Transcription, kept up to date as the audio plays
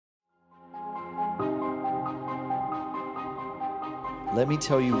Let me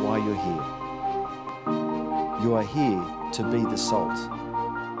tell you why you're here. You are here to be the salt,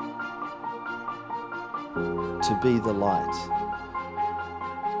 to be the light,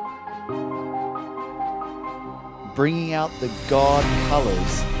 bringing out the God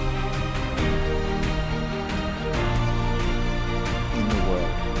colors in the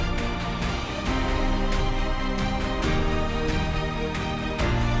world.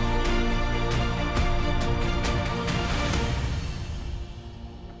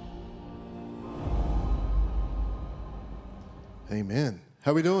 Amen.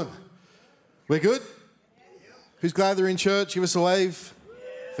 How we doing? We're good? Who's glad they're in church? Give us a wave.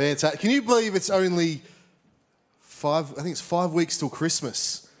 Fantastic. Can you believe it's only 5 weeks till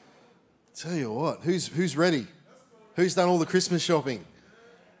Christmas? Tell you what, who's ready? Who's done all the Christmas shopping?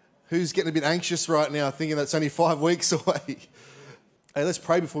 Who's getting a bit anxious right now thinking that's only 5 weeks away? Hey, let's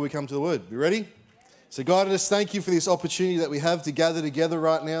pray before we come to the word. You ready? So God, I just thank you for this opportunity that we have to gather together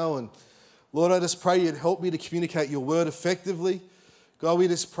right now. And Lord, I just pray you'd help me to communicate your word effectively. God, we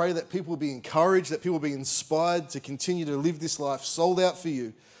just pray that people will be encouraged, that people will be inspired to continue to live this life sold out for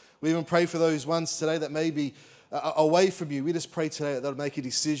you. We even pray for those ones today that may be away from you. We just pray today that they'll make a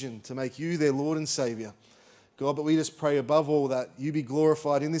decision to make you their Lord and Saviour. God, but we just pray above all that you be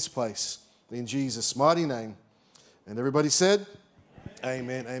glorified in this place. In Jesus' mighty name. And everybody said,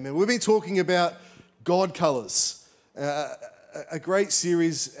 Amen, amen. We've been talking about God colours, a great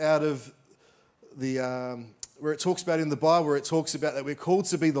series out of the where it talks about in the Bible, where it talks about that we're called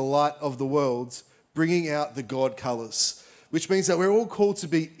to be the light of the world, bringing out the God colours, which means that we're all called to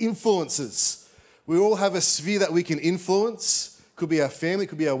be influencers. We all have a sphere that we can influence. Could be our family,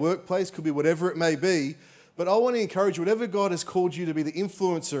 could be our workplace, could be whatever it may be. But I want to encourage you, whatever God has called you to be the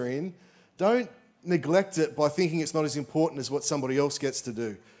influencer in, don't neglect it by thinking it's not as important as what somebody else gets to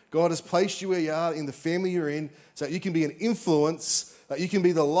do. God has placed you where you are in the family you're in so that you can be an influence, that you can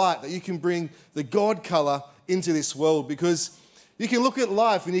be the light, that you can bring the God colour into this world. Because you can look at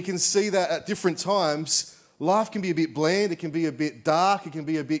life and you can see that at different times, life can be a bit bland, it can be a bit dark, it can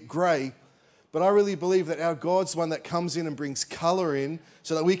be a bit grey. But I really believe that our God's the one that comes in and brings colour in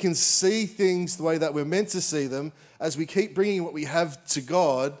so that we can see things the way that we're meant to see them. As we keep bringing what we have to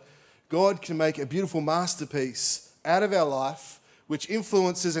God, God can make a beautiful masterpiece out of our life, which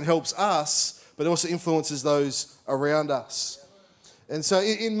influences and helps us, but also influences those around us. And so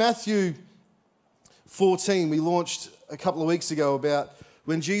in Matthew 14, we launched a couple of weeks ago about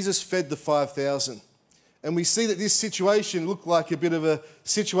when Jesus fed the 5,000. And we see that this situation looked like a bit of a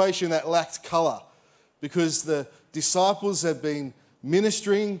situation that lacked colour because the disciples had been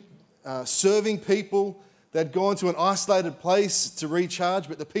ministering, serving people. They'd gone to an isolated place to recharge,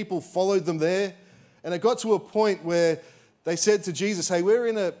 but the people followed them there. And it got to a point where they said to Jesus, hey, we're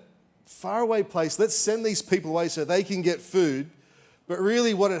in a faraway place. Let's send these people away so they can get food. But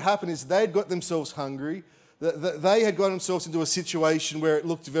really what had happened is they'd got themselves hungry. They had got themselves into a situation where it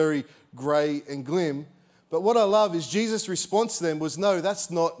looked very grey and glim. But what I love is Jesus' response to them was, no,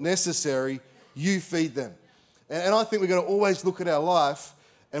 that's not necessary. You feed them. And I think we've got to always look at our life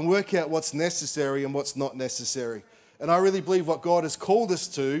and work out what's necessary and what's not necessary. And I really believe what God has called us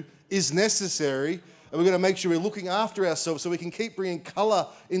to is necessary. And we're going to make sure we're looking after ourselves so we can keep bringing colour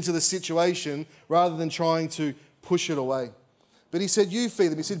into the situation rather than trying to push it away. But he said, you feed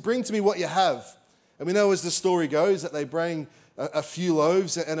them. He said, bring to me what you have. And we know as the story goes that they bring a few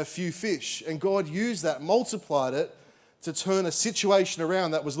loaves and a few fish. And God used that, multiplied it to turn a situation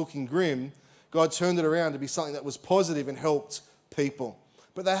around that was looking grim. God turned it around to be something that was positive and helped people.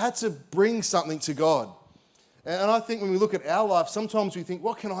 But they had to bring something to God. And I think when we look at our life, sometimes we think,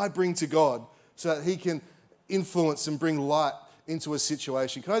 what can I bring to God so that he can influence and bring light into a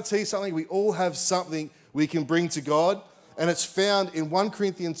situation? Can I tell you something? We all have something we can bring to God. And it's found in 1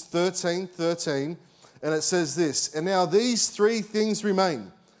 Corinthians 13, and it says this, and now these three things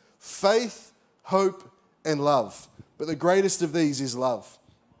remain, faith, hope, and love. But the greatest of these is love.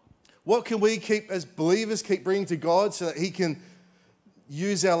 What can we keep, as believers, keep bringing to God so that he can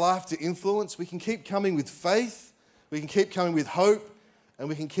use our life to influence? We can keep coming with faith, we can keep coming with hope, and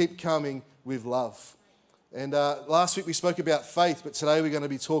we can keep coming with love. And last week we spoke about faith, but today we're going to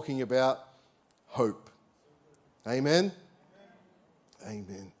be talking about hope. Amen?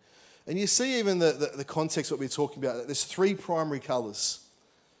 Amen. And you see even the context of what we're talking about, that there's three primary colours.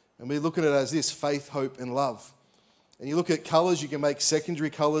 And we look at it as this, faith, hope, and love. And you look at colours, you can make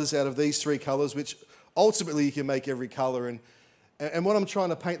secondary colours out of these three colours, which ultimately you can make every colour. And what I'm trying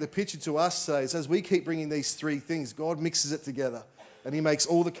to paint the picture to us today is as we keep bringing these three things, God mixes it together. And he makes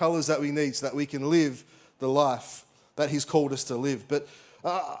all the colours that we need so that we can live the life that he's called us to live. But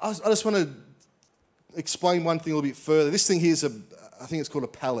I just want to explain one thing a little bit further. This thing here is a I think it's called a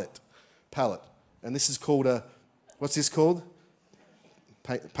palette. And this is called what's this called?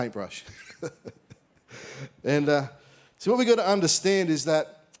 Paintbrush. And so what we've got to understand is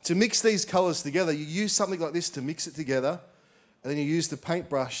that to mix these colours together, you use something like this to mix it together, and then you use the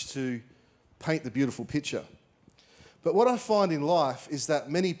paintbrush to paint the beautiful picture. But what I find in life is that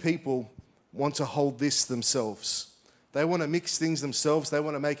many people want to hold this themselves. They want to mix things themselves. They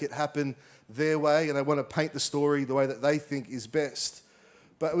want to make it happen their way, and they want to paint the story the way that they think is best.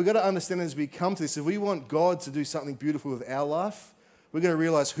 But we've got to understand as we come to this, if we want God to do something beautiful with our life, we're going to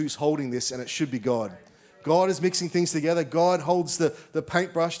realise who's holding this, and it should be God. God is mixing things together. God holds the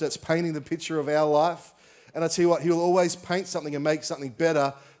paintbrush that's painting the picture of our life. And I tell you what, he'll always paint something and make something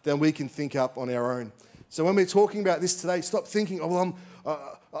better than we can think up on our own. So when we're talking about this today, stop thinking, oh,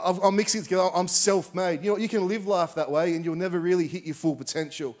 well, I'm mixing it together, I'm self-made. You know, you can live life that way and you'll never really hit your full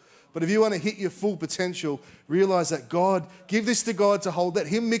potential. But if you want to hit your full potential, realise that God, give this to God to hold. Let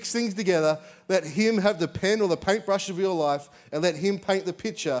him mix things together. Let him have the pen or the paintbrush of your life, and let him paint the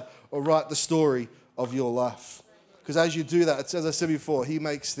picture or write the story of your life. Because as you do that, as I said before, he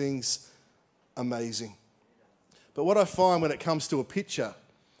makes things amazing. But what I find when it comes to a picture,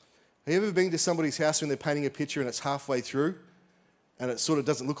 have you ever been to somebody's house when they're painting a picture and it's halfway through and it sort of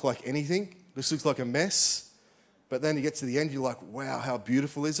doesn't look like anything? It just looks like a mess. But then you get to the end, you're like, wow, how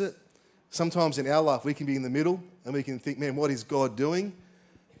beautiful is it? Sometimes in our life, we can be in the middle and we can think, man, what is God doing?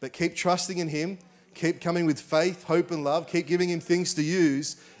 But keep trusting in him. Keep coming with faith, hope, and love. Keep giving him things to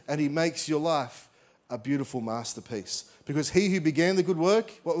use, and he makes your life a beautiful masterpiece. Because he who began the good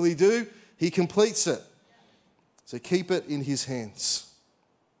work, what will he do? He completes it. So keep it in his hands.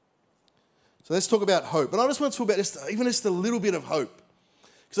 So let's talk about hope. And I just want to talk about even just a little bit of hope.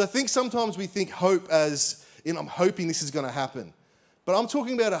 Because I think sometimes we think hope as in, I'm hoping this is going to happen. But I'm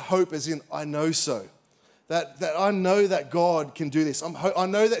talking about a hope as in, I know so. That I know that God can do this. I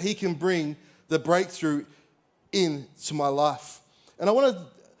know that he can bring the breakthrough into my life. And I want to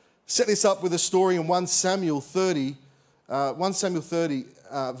set this up with a story in 1 Samuel 30,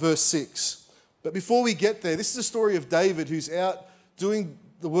 verse 6. But before we get there, this is a story of David who's out doing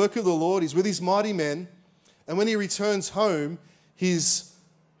the work of the Lord. He's with his mighty men. And when he returns home, his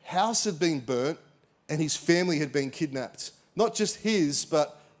house had been burnt and his family had been kidnapped. Not just his,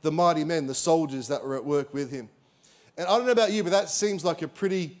 but the mighty men, the soldiers that were at work with him. And I don't know about you, but that seems like a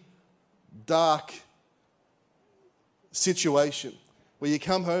pretty dark situation where you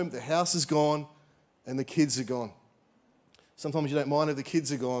come home, the house is gone, and the kids are gone. Sometimes you don't mind if the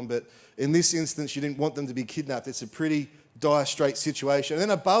kids are gone, but in this instance, you didn't want them to be kidnapped. It's a pretty dire straight situation. And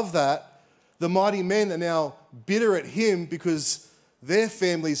then above that, the mighty men are now bitter at him because their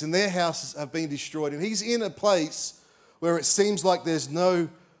families and their houses have been destroyed. And he's in a place where it seems like there's no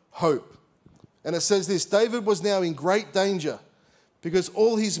hope. And it says this, David was now in great danger because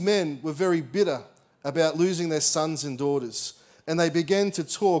all his men were very bitter about losing their sons and daughters. And they began to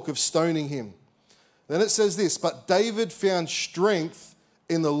talk of stoning him. Then it says this, but David found strength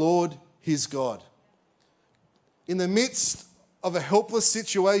in the Lord his God. In the midst of a helpless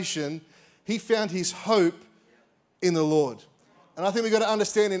situation, he found his hope in the Lord. And I think we've got to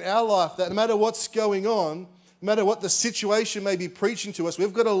understand in our life that no matter what's going on, no matter what the situation may be preaching to us,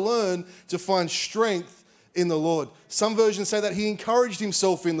 we've got to learn to find strength in the Lord. Some versions say that he encouraged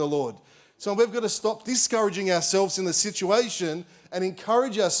himself in the Lord. So we've got to stop discouraging ourselves in the situation and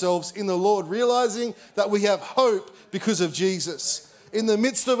encourage ourselves in the Lord, realizing that we have hope because of Jesus. In the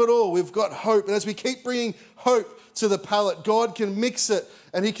midst of it all, we've got hope. And as we keep bringing hope to the palette, God can mix it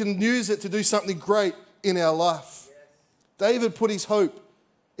and he can use it to do something great in our life. David put his hope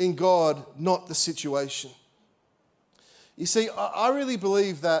in God, not the situation. You see, I really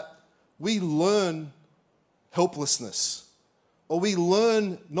believe that we learn helplessness, or we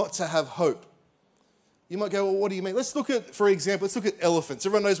learn not to have hope. You might go, well, what do you mean? Let's look at, for example, let's look at elephants.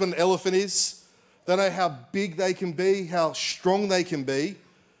 Everyone knows what an elephant is. They know how big they can be, how strong they can be.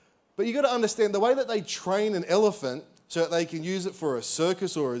 But you've got to understand the way that they train an elephant so that they can use it for a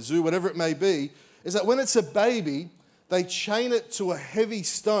circus or a zoo, whatever it may be, is that when it's a baby, they chain it to a heavy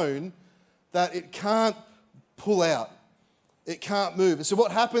stone that it can't pull out. It can't move. And so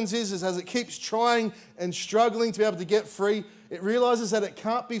what happens is as it keeps trying and struggling to be able to get free, it realizes that it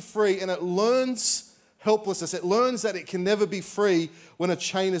can't be free and it learns helplessness. It learns that it can never be free when a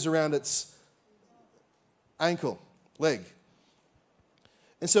chain is around its ankle, leg.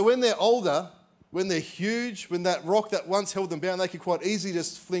 And so when they're older, when they're huge, when that rock that once held them bound, they can quite easily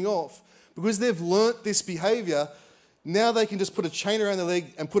just fling off. Because they've learnt this behavior, now they can just put a chain around their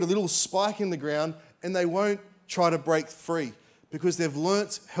leg and put a little spike in the ground and they won't try to break free because they've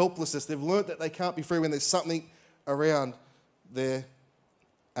learnt helplessness. They've learnt that they can't be free when there's something around their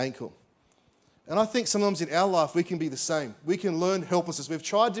ankle. And I think sometimes in our life we can be the same. We can learn helplessness. We've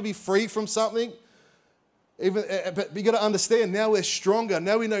tried to be free from something, but you've got to understand, now we're stronger.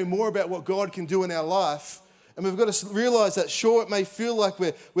 Now we know more about what God can do in our life. And we've got to realize that, sure, it may feel like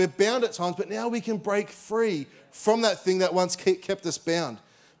we're bound at times, but now we can break free from that thing that once kept us bound.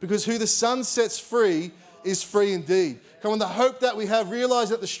 Because who the Son sets free is free indeed. Come on, the hope that we have, realize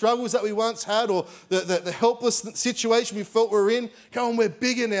that the struggles that we once had, or the helpless situation we felt we were in, come on, we're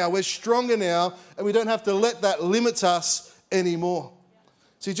bigger now, we're stronger now, and we don't have to let that limit us anymore.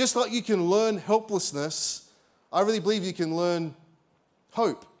 See, just like you can learn helplessness, I really believe you can learn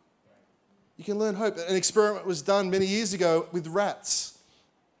hope. You can learn hope. An experiment was done many years ago with rats.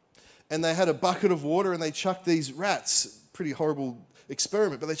 And they had a bucket of water and they chucked these rats, pretty horrible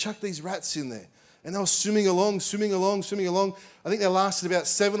experiment, but they chucked these rats in there. And they were swimming along. I think they lasted about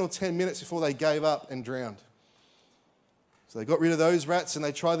 7 or 10 minutes before they gave up and drowned. So they got rid of those rats and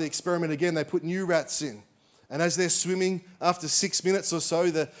they tried the experiment again. They put new rats in. And as they're swimming, after 6 minutes or so,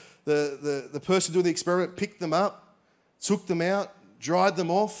 the person doing the experiment picked them up, took them out, dried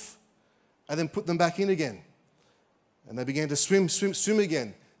them off, and then put them back in again. And they began to swim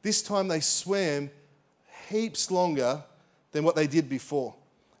again. This time they swam heaps longer than what they did before.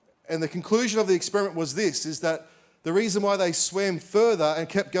 And the conclusion of the experiment was this, is that the reason why they swam further and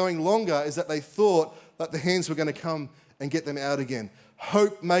kept going longer is that they thought that the hands were going to come and get them out again.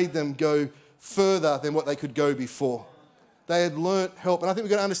 Hope made them go further than what they could go before. They had learnt help. And I think we've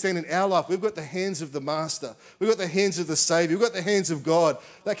got to understand in our life, we've got the hands of the Master. We've got the hands of the Saviour. We've got the hands of God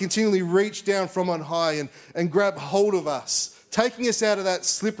that continually reach down from on high and grab hold of us, taking us out of that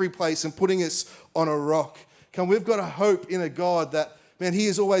slippery place and putting us on a rock. Come, we've got a hope in a God that, man, He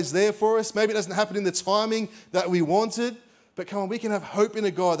is always there for us. Maybe it doesn't happen in the timing that we wanted, but come on, we can have hope in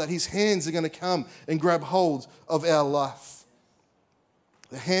a God that His hands are going to come and grab hold of our life.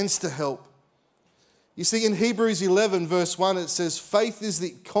 The hands to help. You see, in Hebrews 11, verse 1, it says, faith is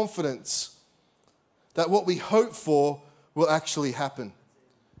the confidence that what we hope for will actually happen.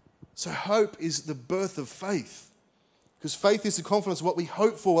 So hope is the birth of faith. Because faith is the confidence of what we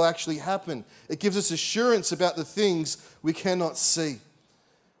hope for will actually happen. It gives us assurance about the things we cannot see.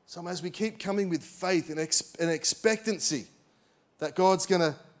 So as we keep coming with faith and expectancy that God's going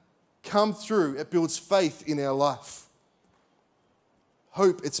to come through, it builds faith in our life.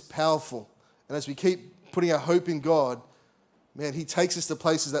 Hope, it's powerful. And as we keep putting our hope in God, man, He takes us to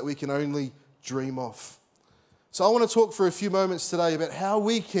places that we can only dream of. So I want to talk for a few moments today about how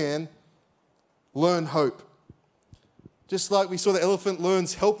we can learn hope. Just like we saw the elephant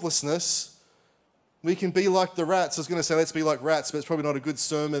learns helplessness, we can be like the rats. I was going to say let's be like rats, but it's probably not a good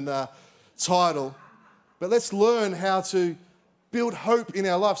sermon title. But let's learn how to build hope in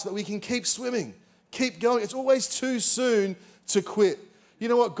our life so that we can keep swimming, keep going. It's always too soon to quit. You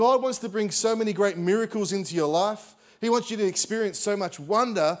know what? God wants to bring so many great miracles into your life. He wants you to experience so much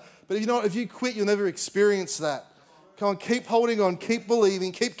wonder. But if you quit, you'll never experience that. Come on, keep holding on, keep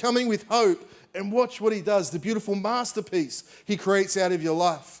believing, keep coming with hope. And watch what He does, the beautiful masterpiece He creates out of your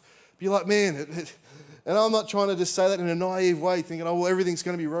life. Be like, man, and I'm not trying to just say that in a naive way, thinking, oh, well, everything's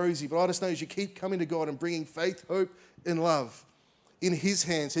going to be rosy. But I just know as you keep coming to God and bringing faith, hope, and love, in His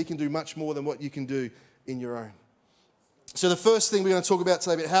hands, He can do much more than what you can do in your own. So the first thing we're going to talk about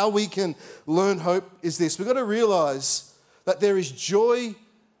today, about how we can learn hope, is this. We've got to realize that there is joy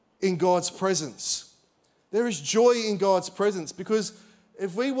in God's presence. There is joy in God's presence, because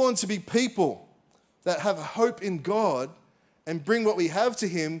if we want to be people that have hope in God and bring what we have to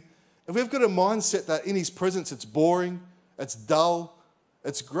Him, if we've got a mindset that in His presence it's boring, it's dull,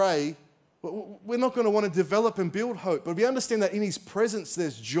 it's grey, we're not going to want to develop and build hope. But we understand that in His presence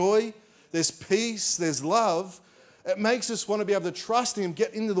there's joy, there's peace, there's love. It makes us want to be able to trust Him,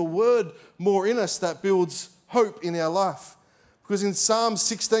 get into the Word more in us that builds hope in our life. Because in Psalm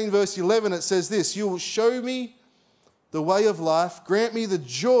 16 verse 11 it says this, you will show me the way of life, grant me the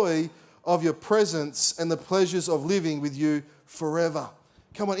joy of your presence and the pleasures of living with you forever.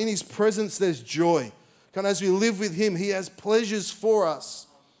 Come on, in His presence there's joy. Come on, as we live with Him, He has pleasures for us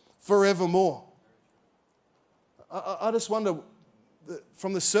forevermore. I just wonder,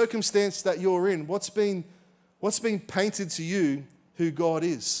 from the circumstance that you're in, what's been painted to you who God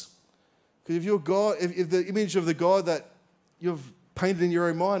is? Because if the image of the God that you've painted in your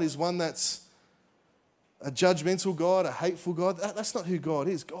own mind is one that's a judgmental God, a hateful God, that's not who God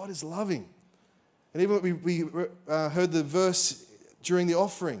is. God is loving. And even we heard the verse during the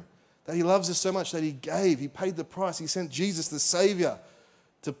offering, that He loves us so much that He gave, He paid the price, He sent Jesus the Saviour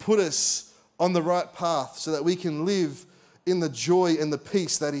to put us on the right path so that we can live in the joy and the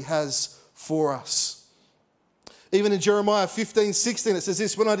peace that He has for us. Even in Jeremiah 15:16, it says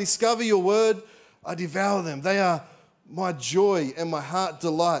this, when I discover your word, I devour them. They are my joy and my heart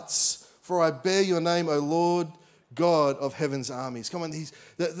delights, for I bear your name, O Lord, God of heaven's armies. Come on,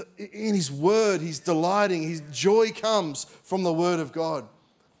 in his word, he's delighting. His joy comes from the word of God.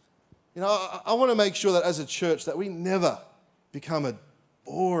 You know, I want to make sure that as a church that we never become a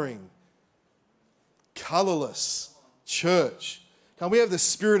boring, colourless church. We have the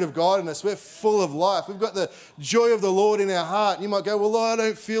Spirit of God in us. We're full of life. We've got the joy of the Lord in our heart. You might go, well, Lord, I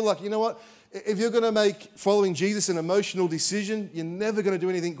don't feel like, you know what? If you're going to make following Jesus an emotional decision, you're never going to do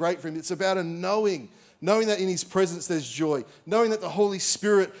anything great for him. It's about a knowing that in his presence there's joy, knowing that the Holy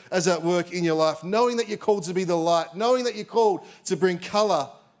Spirit is at work in your life, knowing that you're called to be the light, knowing that you're called to bring colour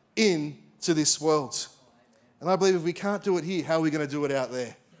into this world. And I believe if we can't do it here, how are we going to do it out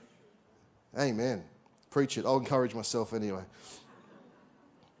there? Amen. Preach it. I'll encourage myself anyway.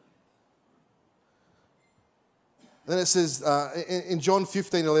 Then it says in John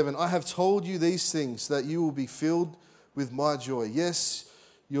 15:11, I have told you these things that you will be filled with my joy. Yes,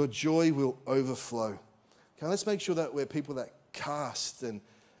 your joy will overflow. Okay, let's make sure that we're people that cast and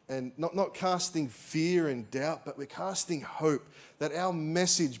not casting fear and doubt, but we're casting hope, that our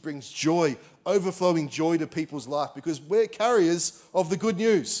message brings joy, overflowing joy to people's life, because we're carriers of the good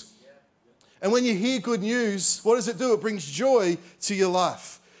news. And when you hear good news, what does it do? It brings joy to your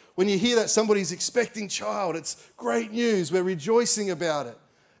life. When you hear that somebody's expecting child, it's great news. We're rejoicing about it.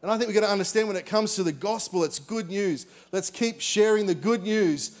 And I think we've got to understand when it comes to the gospel, it's good news. Let's keep sharing the good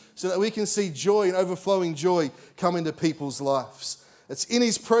news so that we can see joy and overflowing joy come into people's lives. It's in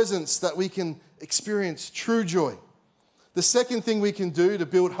his presence that we can experience true joy. The second thing we can do to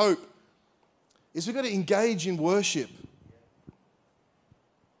build hope is we've got to engage in worship.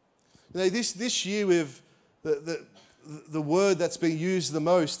 You know, this year we've the word that's being used the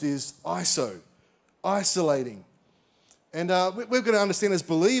most is isolating. And we've got to understand as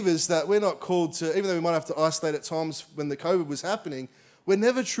believers that we're not called to, even though we might have to isolate at times when the COVID was happening, we're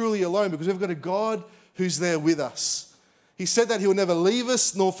never truly alone because we've got a God who's there with us. He said that he'll never leave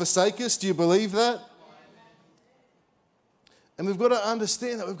us nor forsake us. Do you believe that? And we've got to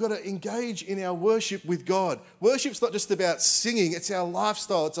understand that we've got to engage in our worship with God. Worship's not just about singing, it's our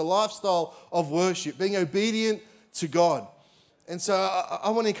lifestyle. It's a lifestyle of worship, being obedient to God. And so I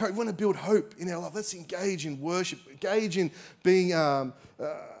want to encourage, we want to build hope in our life. Let's engage in worship, engage in being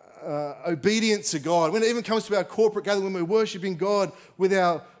obedient to God. When it even comes to our corporate gathering, when we're worshiping God with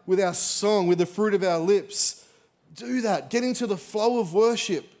our song, with the fruit of our lips, do that. Get into the flow of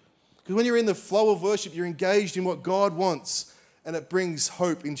worship. Because when you're in the flow of worship, you're engaged in what God wants, and it brings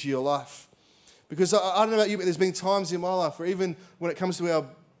hope into your life. Because I don't know about you, but there's been times in my life where even when it comes to our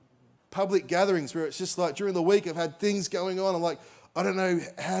public gatherings where it's just like during the week I've had things going on. I'm like, I don't know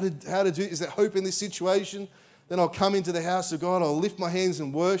how to do it. Is there hope in this situation? Then I'll come into the house of God, I'll lift my hands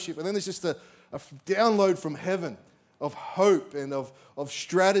and worship. And then there's just a download from heaven of hope and of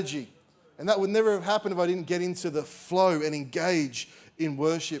strategy. And that would never have happened if I didn't get into the flow and engage in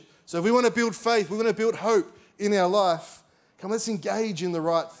worship. So if we want to build faith, we want to build hope in our life, come, let's engage in the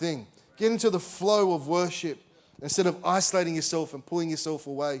right thing. Get into the flow of worship instead of isolating yourself and pulling yourself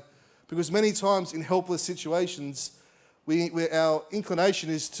away. Because many times in helpless situations, our inclination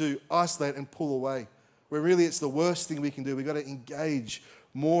is to isolate and pull away, where really it's the worst thing we can do. We've got to engage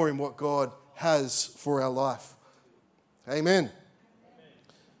more in what God has for our life. Amen.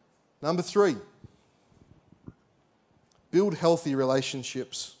 Number 3, build healthy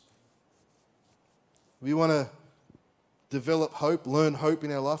relationships. We want to develop hope, learn hope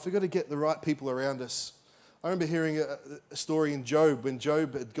in our life. We've got to get the right people around us. I remember hearing a story in Job when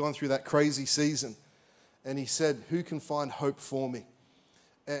Job had gone through that crazy season, and he said, who can find hope for me?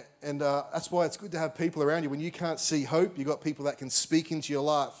 And that's why it's good to have people around you. When you can't see hope, you've got people that can speak into your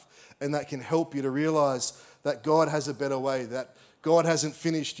life and that can help you to realize that God has a better way, that God hasn't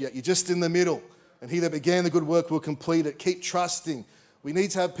finished yet. You're just in the middle, and he that began the good work will complete it. Keep trusting. We need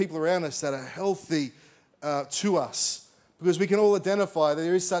to have people around us that are healthy to us, because we can all identify that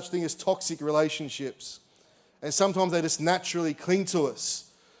there is such thing as toxic relationships. And sometimes they just naturally cling to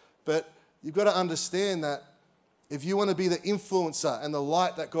us. But you've got to understand that if you want to be the influencer and the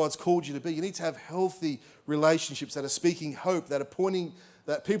light that God's called you to be, you need to have healthy relationships that are speaking hope, that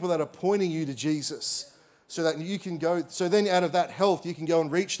people that are pointing you to Jesus, so that you can go. So then out of that health, you can go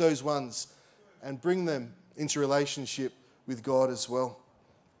and reach those ones and bring them into relationship with God as well.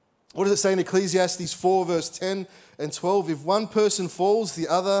 What does it say in Ecclesiastes 4, verse 10 and 12? If one person falls, the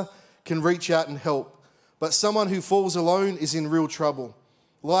other can reach out and help. But someone who falls alone is in real trouble.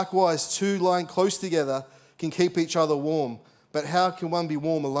 Likewise, two lying close together can keep each other warm. But how can one be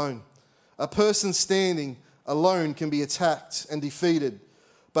warm alone? A person standing alone can be attacked and defeated,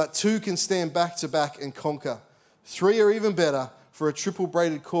 but two can stand back to back and conquer. Three are even better, for a triple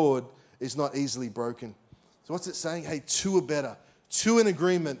braided cord is not easily broken. So what's it saying? Hey, two are better. Two in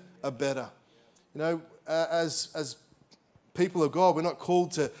agreement are better. You know, as people of God, we're not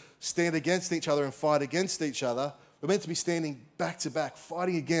called to stand against each other and fight against each other. We're meant to be standing back to back,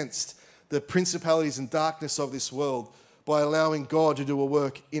 fighting against the principalities and darkness of this world by allowing God to do a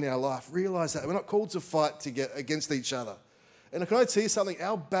work in our life. Realize that. We're not called to fight against each other. And can I tell you something?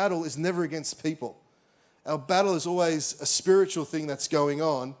 Our battle is never against people. Our battle is always a spiritual thing that's going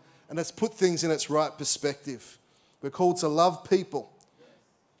on, and let's put things in its right perspective. We're called to love people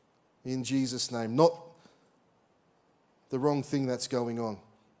in Jesus' name, not the wrong thing that's going on.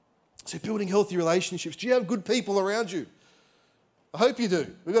 So building healthy relationships. Do you have good people around you? I hope you do.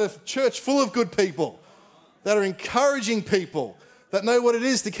 We've got a church full of good people that are encouraging people, that know what it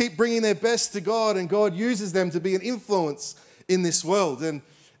is to keep bringing their best to God, and God uses them to be an influence in this world. And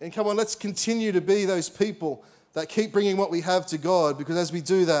come on, let's continue to be those people that keep bringing what we have to God, because as we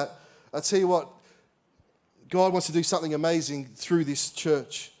do that, I tell you what, God wants to do something amazing through this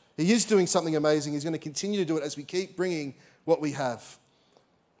church. He is doing something amazing. He's going to continue to do it as we keep bringing what we have.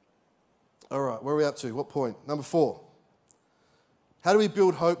 All right, where are we up to? What point? Number 4. How do we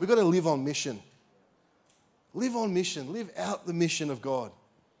build hope? We've got to live on mission. Live on mission. Live out the mission of God.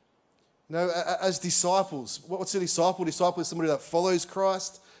 You know, as disciples, what's a disciple? A disciple is somebody that follows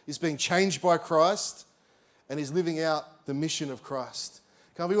Christ, is being changed by Christ, and is living out the mission of Christ.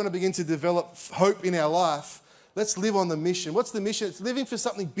 If we want to begin to develop hope in our life, let's live on the mission. What's the mission? It's living for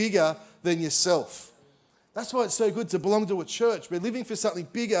something bigger than yourself. That's why it's so good to belong to a church. We're living for something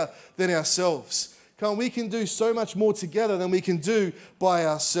bigger than ourselves. Come on, we can do so much more together than we can do by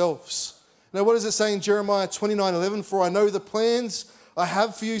ourselves. Now, what does it say in Jeremiah 29:11? For I know the plans I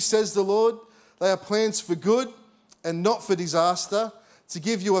have for you, says the Lord. They are plans for good and not for disaster, to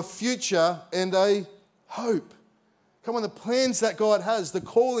give you a future and a hope. Come on, the plans that God has, the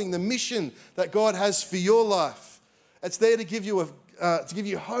calling, the mission that God has for your life, it's there to give you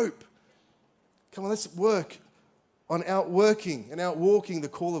hope. Come on, let's work on outworking and outwalking the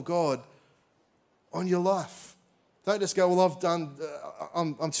call of God on your life. Don't just go, well,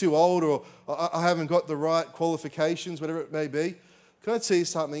 I'm too old, or I haven't got the right qualifications, whatever it may be. Can I tell you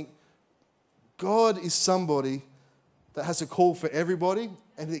something? God is somebody that has a call for everybody,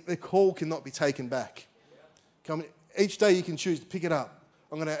 and the call cannot be taken back. Come on, each day you can choose to pick it up.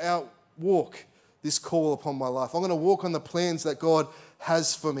 I'm going to outwalk this call upon my life. I'm going to walk on the plans that God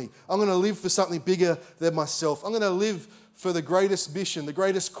has for me. I'm going to live for something bigger than myself. I'm going to live for the greatest mission, the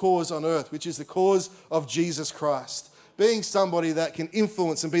greatest cause on earth, which is the cause of Jesus Christ. Being somebody that can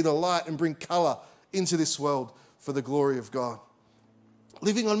influence and be the light and bring colour into this world for the glory of God.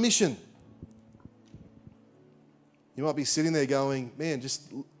 Living on mission. You might be sitting there going, man,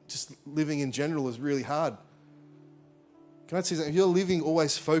 just living in general is really hard. Can I tell you something? If you're living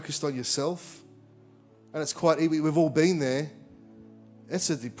always focused on yourself, and it's quite easy, we've all been there, it's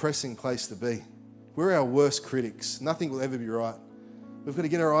a depressing place to be. We're our worst critics. Nothing will ever be right. We've got to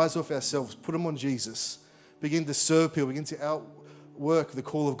get our eyes off ourselves, put them on Jesus, begin to serve people, begin to outwork the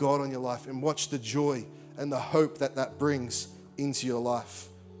call of God on your life, and watch the joy and the hope that that brings into your life.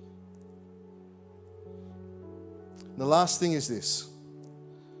 And the last thing is this.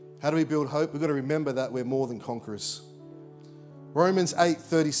 How do we build hope? We've got to remember that we're more than conquerors. Romans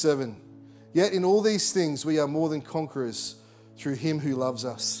 8:37. Yet in all these things we are more than conquerors through him who loves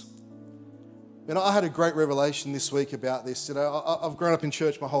us. And I had a great revelation this week about this. You know, I've grown up in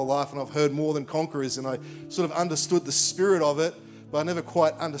church my whole life, and I've heard more than conquerors, and I sort of understood the spirit of it, but I never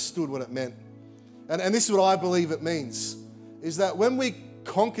quite understood what it meant. And this is what I believe it means, is that when we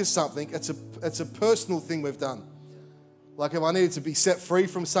conquer something, it's a personal thing we've done. Like if I needed to be set free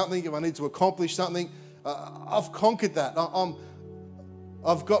from something, if I need to accomplish something, I've conquered that.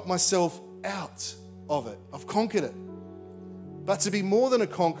 I've got myself out of it. I've conquered it. But to be more than a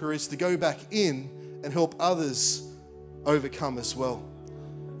conqueror is to go back in and help others overcome as well.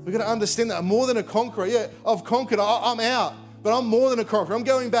 We've got to understand that I'm more than a conqueror. Yeah, I've conquered, I'm out, but I'm more than a conqueror. I'm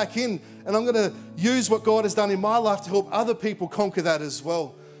going back in, and I'm going to use what God has done in my life to help other people conquer that as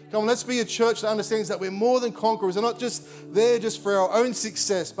well. Come on, let's be a church that understands that we're more than conquerors. We're not just there just for our own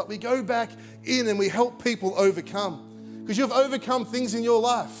success, but we go back in and we help people overcome. Because you've overcome things in your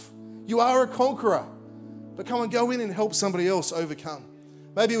life. You are a conqueror. But come on, go in and help somebody else overcome.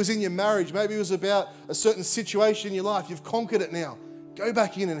 Maybe it was in your marriage. Maybe it was about a certain situation in your life. You've conquered it now. Go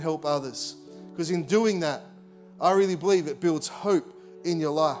back in and help others. Because in doing that, I really believe it builds hope in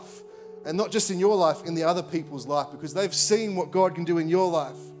your life. And not just in your life, in the other people's life. Because they've seen what God can do in your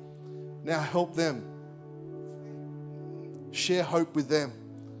life. Now help them Share hope with them.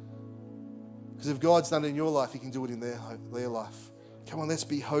 Because if God's done it in your life, He can do it in their life. Come on, let's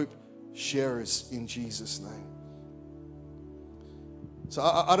be hope sharers in Jesus' name. So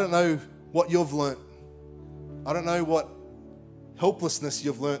I don't know what you've learnt. I don't know what helplessness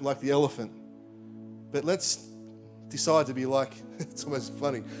you've learnt like the elephant. But let's decide to be like, it's almost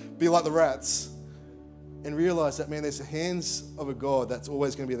funny, be like the rats and realize that, man, there's the hands of a God that's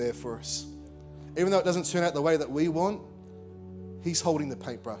always going to be there for us. Even though it doesn't turn out the way that we want, He's holding the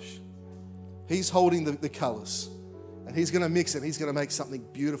paintbrush. He's holding the colours. And He's going to mix it. He's going to make something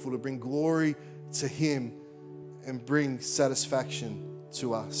beautiful to bring glory to Him and bring satisfaction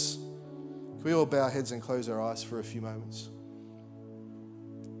to us. Can we all bow our heads and close our eyes for a few moments?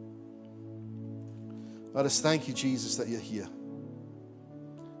 I just thank you, Jesus, that you're here.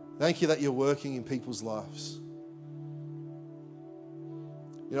 Thank you that you're working in people's lives.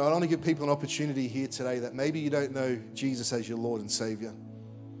 You know, I want to give people an opportunity here today that maybe you don't know Jesus as your Lord and Savior.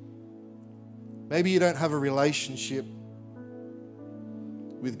 Maybe you don't have a relationship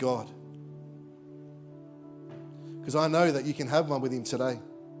with God. Because I know that you can have one with Him today.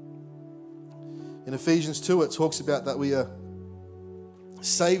 In Ephesians 2, it talks about that we are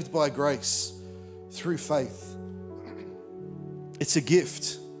saved by grace through faith. It's a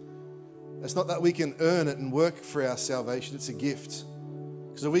gift. It's not that we can earn it and work for our salvation. It's a gift.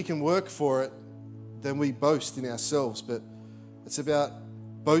 Because if we can work for it, then we boast in ourselves. But it's about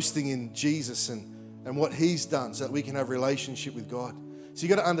boasting in Jesus and what He's done so that we can have relationship with God. So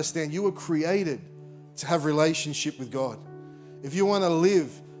you've got to understand, you were created to have relationship with God. If you want to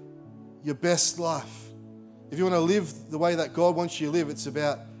live your best life, if you want to live the way that God wants you to live, it's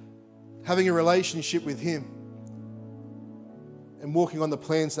about having a relationship with Him and walking on the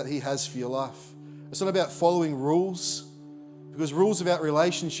plans that He has for your life. It's not about following rules, because rules about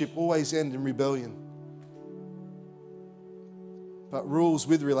relationship always end in rebellion. But rules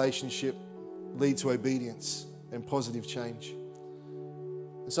with relationship lead to obedience and positive change.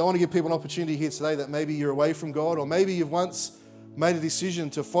 And so I want to give people an opportunity here today that maybe you're away from God, or maybe you've once made a decision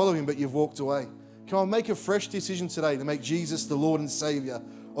to follow Him but you've walked away. Come on, make a fresh decision today to make Jesus the Lord and Saviour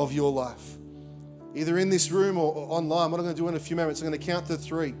of your life. Either in this room or online. What I'm going to do in a few moments, I'm going to count to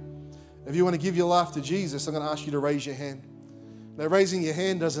 3. If you want to give your life to Jesus, I'm going to ask you to raise your hand. Now, raising your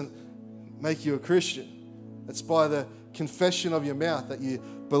hand doesn't make you a Christian. It's by the confession of your mouth that you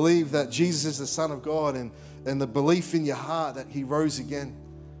believe that Jesus is the Son of God, and the belief in your heart that He rose again.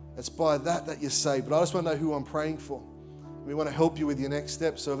 It's by that you're saved. But I just want to know who I'm praying for. We want to help you with your next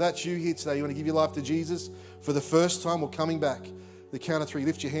step. So if that's you here today, you want to give your life to Jesus for the first time or coming back, the count of 3,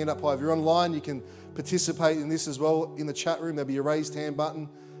 lift your hand up high. If you're online, you can participate in this as well. In the chat room, there'll be a raised hand button.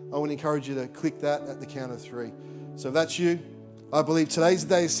 I want to encourage you to click that at the count of 3. So if that's you, I believe today's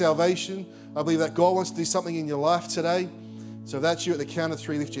the day of salvation. I believe that God wants to do something in your life today. So if that's you, at the count of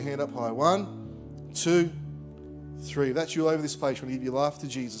 3, lift your hand up high. 1, 2, 3. If that's you all over this place, you want to give your life to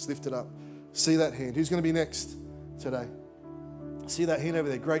Jesus, lift it up. See that hand. Who's going to be next today? See that hand over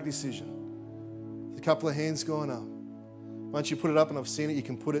there. Great decision. There's a couple of hands going up. Once you put it up, and I've seen it, you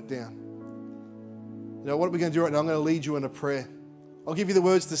can put it down. You know, what we're going to do right now, I'm going to lead you in a prayer. I'll give you the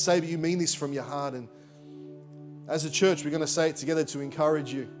words to say, but you mean this from your heart. And as a church, we're going to say it together to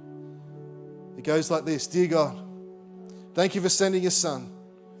encourage you. It goes like this. Dear God, thank you for sending your Son,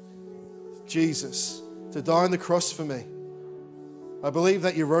 Jesus, to die on the cross for me. I believe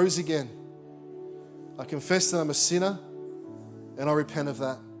that you rose again. I confess that I'm a sinner, and I repent of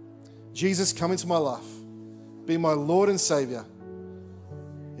that. Jesus, come into my life. Be my Lord and Saviour.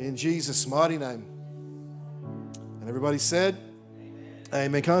 In Jesus' mighty name. And everybody said,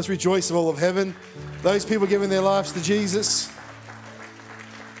 Amen. Can I just rejoice of all of heaven? Those people giving their lives to Jesus.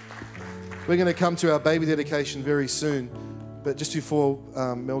 We're going to come to our baby dedication very soon. But just before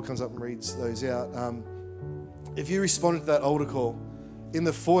Mel comes up and reads those out, if you responded to that altar call in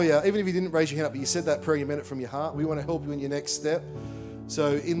the foyer, even if you didn't raise your hand up, but you said that prayer, you meant it from your heart, we want to help you in your next step.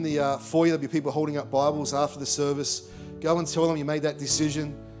 So in the foyer, there'll be people holding up Bibles after the service. Go and tell them you made that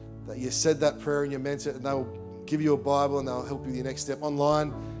decision, that you said that prayer and you meant it, and they'll give you a Bible and they'll help you with your next step.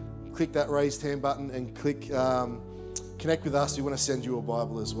 Online, click that raised hand button and click connect with us. We want to send you a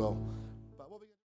Bible as well.